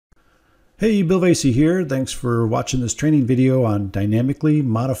Hey, Bill Vasey here. Thanks for watching this training video on dynamically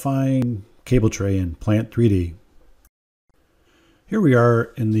modifying cable tray in Plant 3D. Here we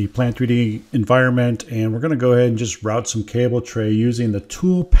are in the Plant 3D environment, and we're going to go ahead and just route some cable tray using the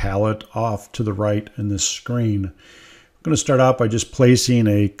tool palette off to the right in this screen. I'm going to start out by just placing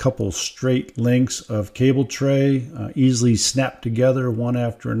a couple straight links of cable tray, easily snapped together one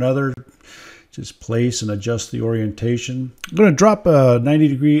after another. Just place and adjust the orientation. I'm going to drop a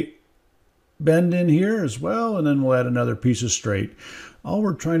 90-degree bend in here as well, and then we'll add another piece of straight. All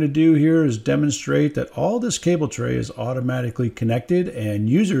we're trying to do here is demonstrate that all this cable tray is automatically connected, and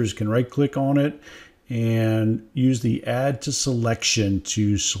users can right click on it and use the add to selection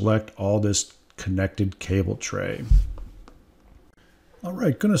to select all this connected cable tray. All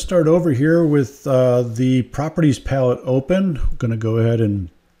right, going to start over here with the properties palette open. I'm going to go ahead and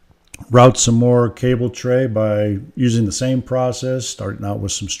route some more cable tray by using the same process, starting out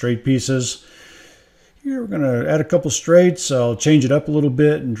with some straight pieces. Here we're going to add a couple straights. I'll change it up a little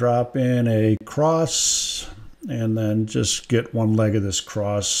bit and drop in a cross, and then just get one leg of this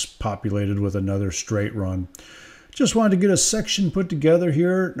cross populated with another straight run. Just wanted to get a section put together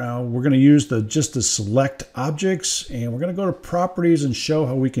here. Now we're going to use just the select objects, and we're going to go to properties and show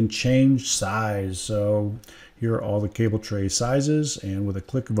how we can change size. So here are all the cable tray sizes, and with a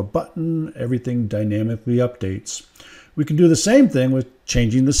click of a button, everything dynamically updates. We can do the same thing with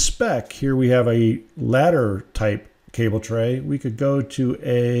changing the spec. Here we have a ladder type cable tray. We could go to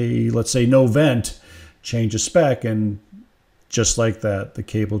a, let's say, no vent, change a spec, and just like that, the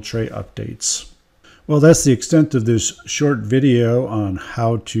cable tray updates. Well, that's the extent of this short video on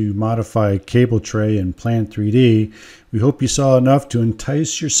how to modify cable tray in Plant 3D. We hope you saw enough to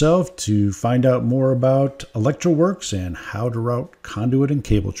entice yourself to find out more about ELECTROWorx and how to route conduit and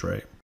cable tray.